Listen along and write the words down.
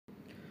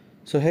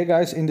So hey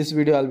guys, in this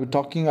video I'll be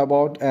talking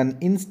about an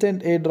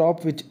instant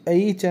airdrop which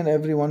each and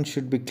everyone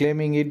should be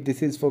claiming it.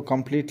 This is for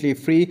completely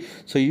free,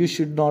 so you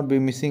should not be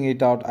missing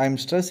it out. I'm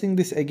stressing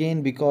this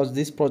again because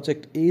this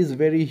project is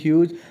very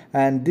huge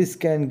and this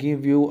can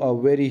give you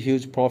a very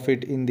huge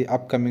profit in the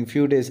upcoming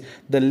few days.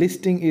 The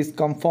listing is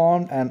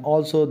confirmed and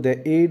also the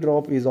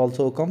airdrop is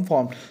also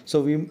confirmed.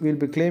 So we will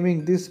be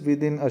claiming this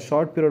within a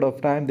short period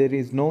of time. There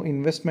is no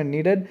investment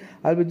needed.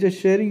 I'll be just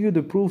sharing you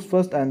the proofs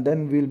first and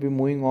then we'll be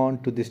moving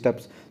on to the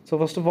steps. So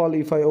first of all,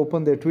 if I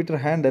open their Twitter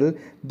handle,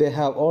 they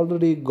have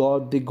already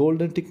got the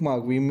golden tick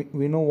mark. We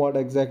know what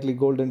exactly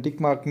golden tick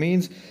mark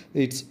means.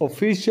 It's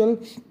official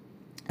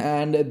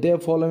and their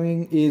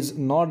following is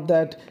not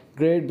that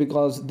great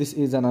because this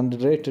is an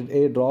underrated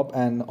airdrop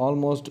and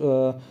almost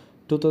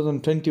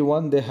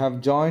 2021 they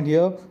have joined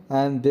here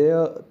and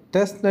their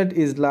testnet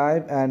is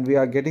live and we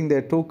are getting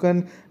their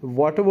token.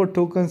 Whatever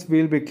tokens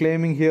we'll be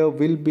claiming here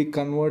will be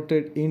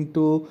converted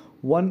into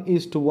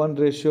 1:1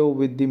 ratio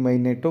with the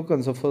mainnet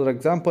token. So for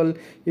example,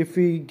 if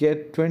we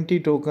get 20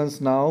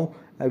 tokens now,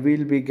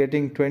 we'll be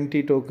getting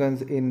 20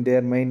 tokens in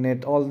their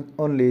mainnet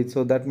only.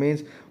 So that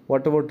means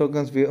whatever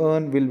tokens we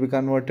earn will be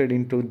converted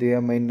into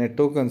their mainnet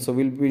tokens. So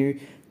we'll be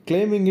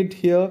claiming it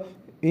here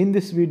in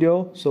this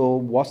video, so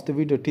watch the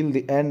video till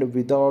the end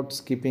without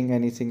skipping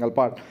any single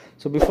part.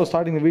 So before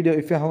starting the video,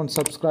 if you haven't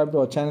subscribed to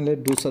our channel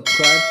yet, do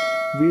subscribe.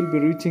 We'll be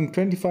reaching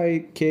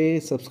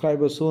 25k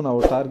subscribers soon.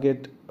 Our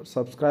target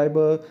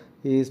subscriber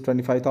is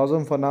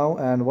 25,000 for now,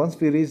 and once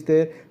we reach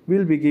there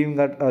we'll be giving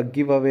out a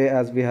giveaway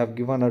as we have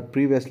given out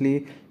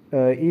previously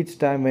each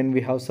time when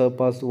we have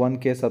surpassed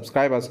 1k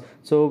subscribers.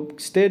 So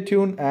stay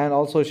tuned and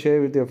also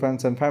share with your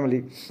friends and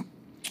family.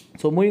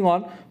 So moving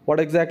on, what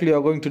exactly you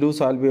are going to do.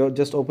 So I'll be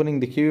just opening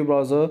the Kiwi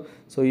browser.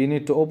 So you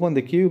need to open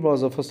the Kiwi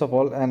browser first of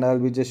all, and I'll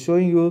be just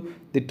showing you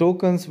the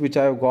tokens which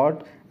I have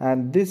got.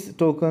 And this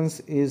tokens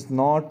is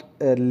not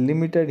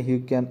limited, you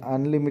can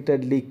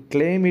unlimitedly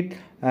claim it.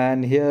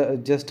 And here,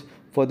 just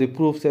for the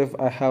proof if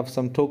I have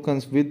some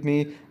tokens with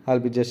me, I'll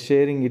be just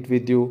sharing it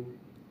with you.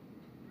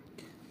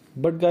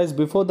 But guys,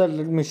 before that,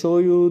 let me show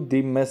you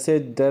the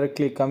message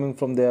directly coming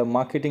from their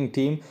marketing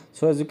team.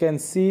 So as you can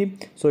see,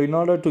 so in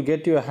order to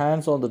get your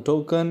hands on the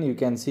token, you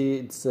can see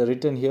it's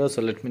written here.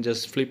 So let me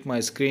just flip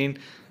my screen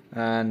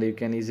and you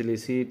can easily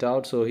see it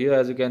out. So here,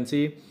 as you can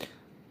see,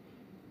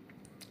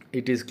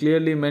 it is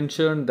clearly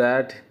mentioned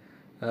that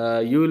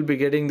you will be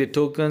getting the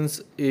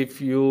tokens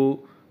if you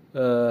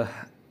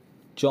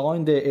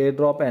join the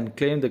airdrop and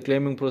claim. The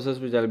claiming process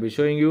which I'll be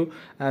showing you,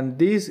 and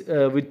these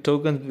with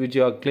tokens which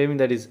you are claiming,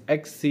 that is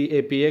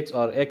XCAPX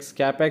or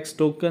XCapx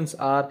tokens,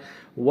 are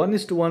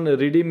 1:1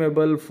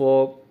 redeemable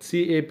for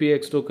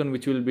CAPX token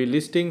which will be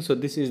listing. So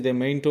this is the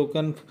main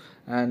token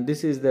and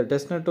this is the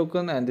testnet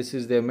token and this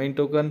is their main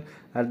token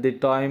at the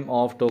time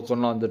of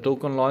token launch. The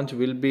token launch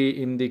will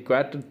be in the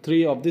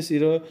Q3 of this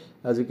year.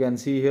 As you can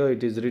see here,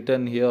 it is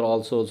written here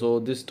also. So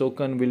this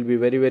token will be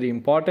very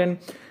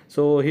important.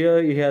 So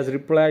here he has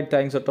replied,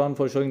 thanks a ton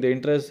for showing the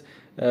interest.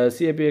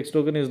 CAPX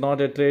token is not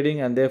yet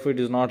trading and therefore it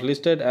is not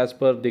listed. As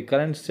per the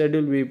current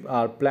schedule, we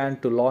are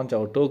planned to launch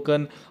our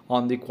token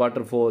on the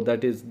Q4,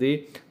 that is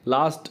the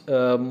last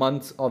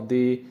months of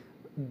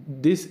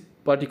this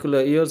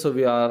particular year. So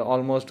we are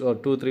almost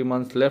 2-3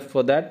 months left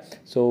for that,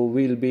 so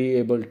we'll be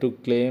able to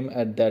claim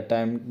at that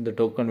time. The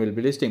token will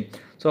be listing.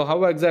 So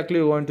how exactly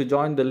you're going to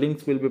join? The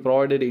links will be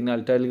provided in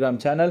our Telegram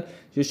channel.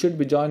 You should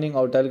be joining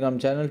our Telegram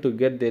channel to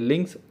get the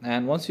links,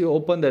 and once you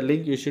open the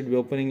link, you should be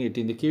opening it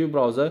in the Kiwi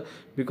browser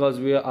because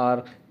we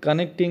are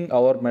connecting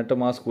our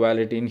MetaMask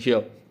wallet in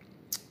here.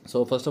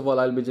 So first of all,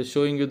 I'll be just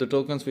showing you the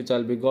tokens which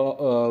I'll be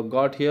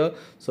got here.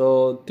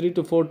 So 3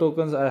 to 4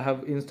 tokens I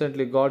have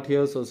instantly got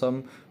here. So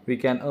some we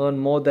can earn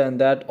more than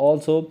that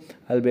also.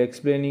 I'll be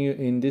explaining you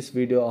in this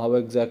video how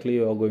exactly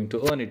you are going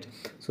to earn it.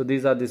 So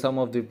these are the some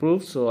of the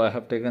proofs. So I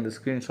have taken the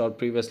screenshot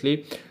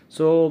previously.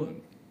 So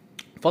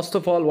first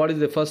of all, what is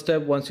the first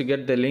step? Once you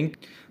get the link,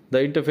 the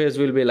interface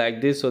will be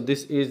like this. So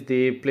this is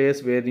the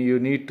place where you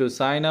need to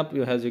sign up.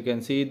 As you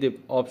can see the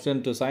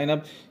option to sign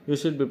up, you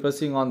should be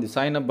pressing on the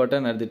sign up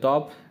button at the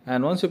top,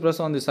 and once you press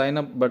on the sign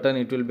up button,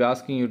 it will be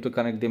asking you to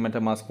connect the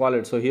MetaMask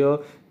wallet. So here,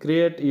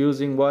 create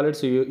using wallet,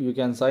 so you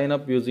can sign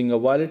up using a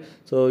wallet.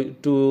 So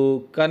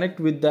to connect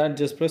with that,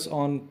 just press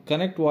on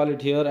connect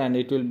wallet here and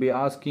it will be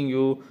asking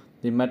you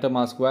the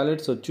MetaMask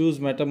wallet. So choose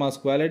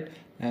MetaMask wallet,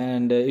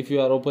 and if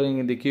you are opening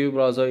in the Kiwi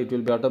browser, it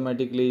will be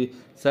automatically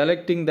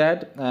selecting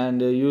that,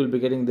 and you will be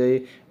getting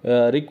the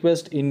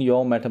request in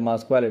your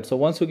MetaMask wallet. So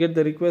once you get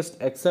the request,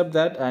 accept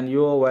that and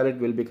your wallet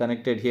will be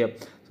connected here.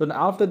 So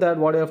after that,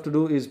 what you have to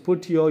do is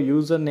put your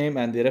username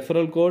and the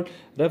referral code.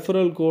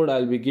 Referral code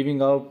I'll be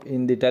giving out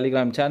in the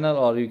Telegram channel,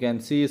 or you can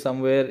see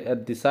somewhere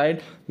at the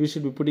side. You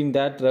should be putting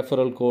that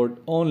referral code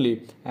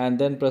only and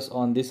then press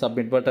on the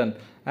submit button.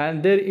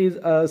 And there is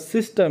a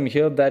system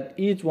here that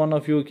each one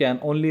of you can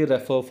only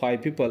refer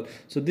 5 people.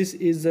 So this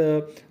is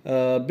a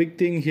big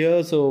thing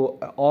here. So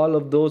all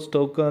of those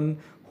token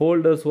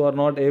holders who are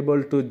not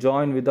able to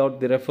join without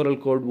the referral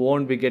code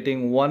won't be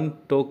getting one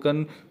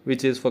token,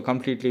 which is for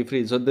completely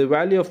free. So the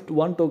value of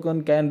one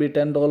token can be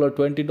 $10,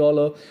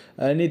 $20,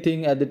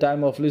 anything at the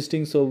time of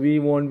listing, so we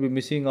won't be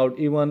missing out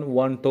even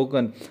one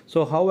token.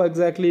 So how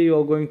exactly you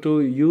are going to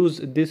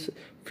use this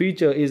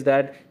feature is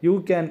that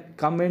you can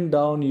comment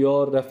down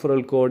your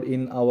referral code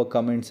in our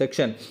comment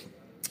section,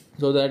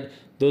 so that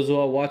those who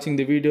are watching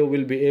the video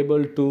will be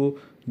able to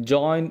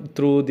join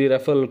through the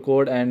referral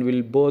code, and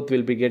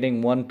will be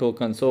getting one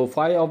token. So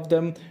 5 of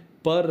them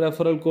per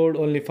referral code,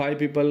 only 5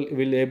 people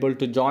will able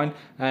to join.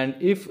 And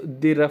if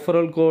the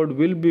referral code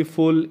will be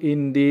full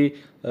in the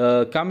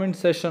comment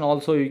session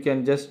also, you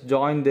can just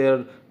join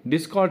their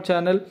Discord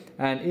channel,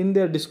 and in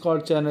their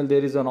Discord channel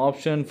there is an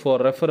option for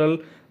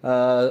referral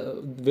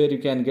where you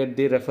can get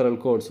the referral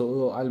code.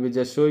 So I'll be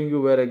just showing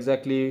you where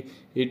exactly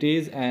it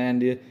is,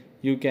 and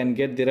you can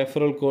get the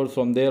referral code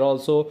from there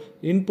also.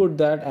 Input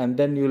that, and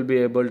then you will be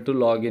able to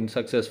log in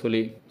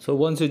successfully. So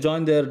once you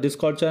join their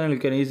Discord channel, you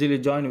can easily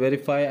join,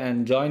 verify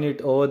and join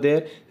it over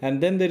there.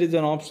 And then there is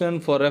an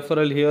option for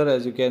referral here,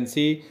 as you can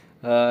see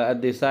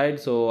at the side.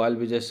 So I'll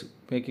be just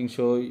making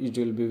sure it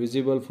will be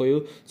visible for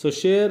you. So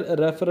share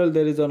referral,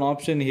 there is an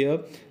option here.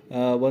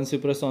 Once you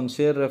press on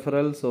share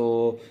referral,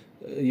 so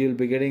you'll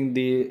be getting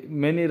the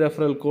many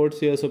referral codes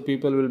here. So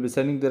people will be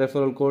sending the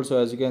referral code. So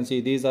as you can see,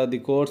 these are the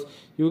codes.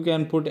 You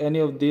can put any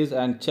of these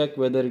and check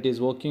whether it is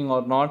working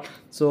or not.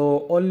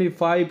 So only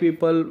 5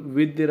 people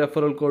with the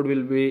referral code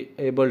will be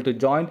able to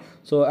join.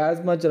 So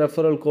as much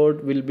referral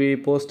code will be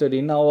posted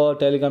in our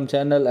Telegram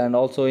channel and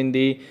also in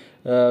the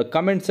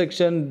comment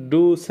section.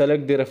 Do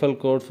select the referral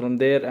code from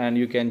there, and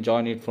you can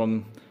join it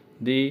from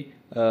the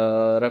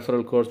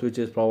referral codes which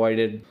is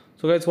provided.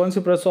 So guys, once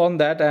you press on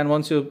that and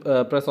once you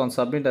press on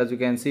submit, as you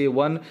can see,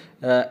 one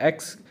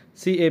Capx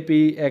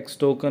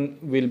token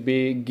will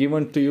be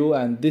given to you,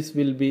 and this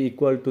will be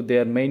equal to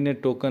their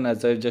mainnet token,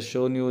 as I've just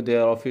shown you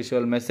their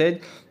official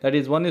message. That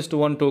is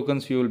 1:1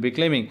 tokens you will be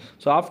claiming.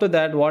 So after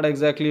that, what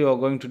exactly you are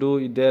going to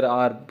do, there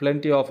are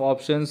plenty of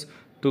options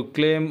to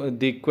claim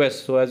the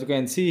quest. So as you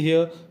can see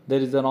here, there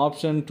is an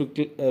option to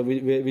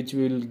which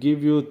will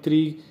give you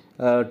 3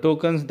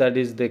 tokens. That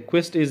is, the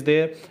quest is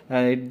there,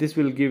 and this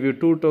will give you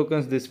 2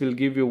 tokens. This will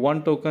give you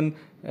 1 token,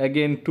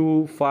 again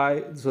 2,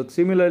 5. So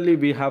similarly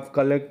we have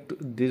collect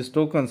these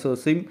tokens. So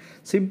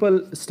simple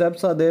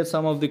steps are there.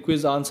 Some of the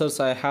quiz answers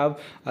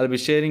I'll be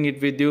sharing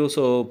it with you.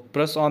 So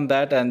press on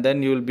that, and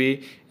then you will be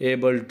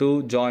able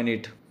to join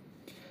it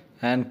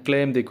and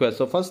claim the quest.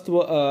 So first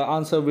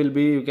answer will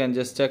be, you can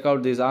just check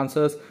out these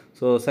answers.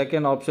 So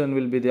second option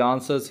will be the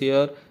answers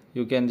here.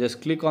 You can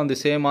just click on the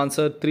same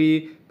answer.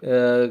 3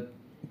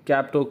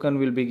 cap token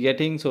will be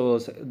getting. So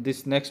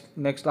this next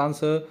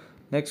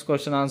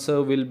question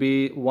answer will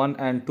be 1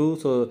 and 2.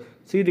 So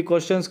see the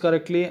questions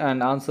correctly,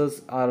 and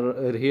answers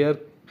are here.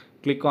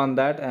 Click on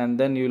that, and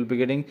then you will be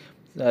getting,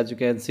 as you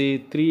can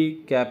see,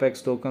 3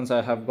 Capx tokens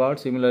I have got.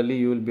 Similarly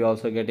you will be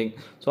also getting.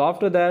 So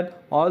after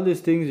that, all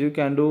these things you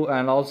can do,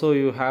 and also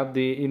you have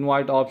the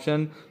invite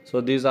option. So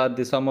these are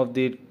some of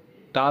the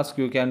tasks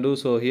you can do.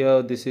 So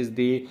here, this is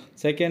the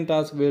second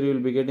task where you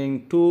will be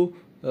getting 2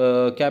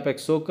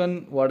 Capx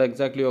token. What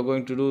exactly you are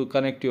going to do,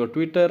 connect to your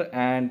Twitter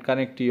and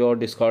connect to your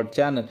Discord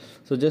channel.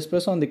 So just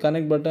press on the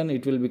connect button,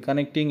 it will be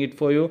connecting it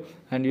for you,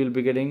 and you will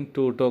be getting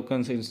 2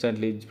 tokens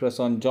instantly. Press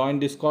on join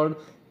Discord,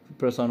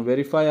 press on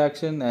verify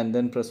action, and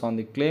then press on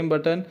the claim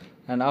button,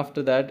 and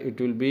after that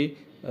it will be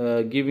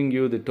giving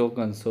you the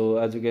tokens. So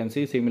as you can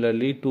see,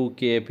 similarly 2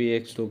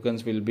 Capx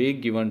tokens will be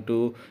given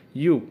to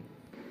you.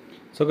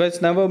 So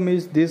guys, never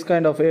miss these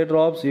kind of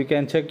airdrops. You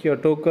can check your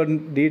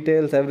token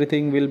details,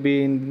 everything will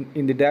be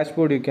in the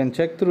dashboard. You can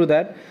check through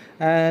that,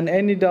 and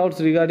any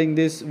doubts regarding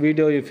this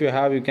video, if you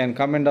have, you can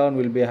comment down.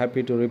 We'll be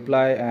happy to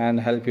reply and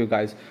help you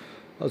guys.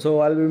 So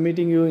I'll be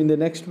meeting you in the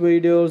next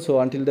video.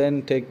 So until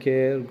then, take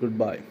care,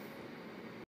 goodbye.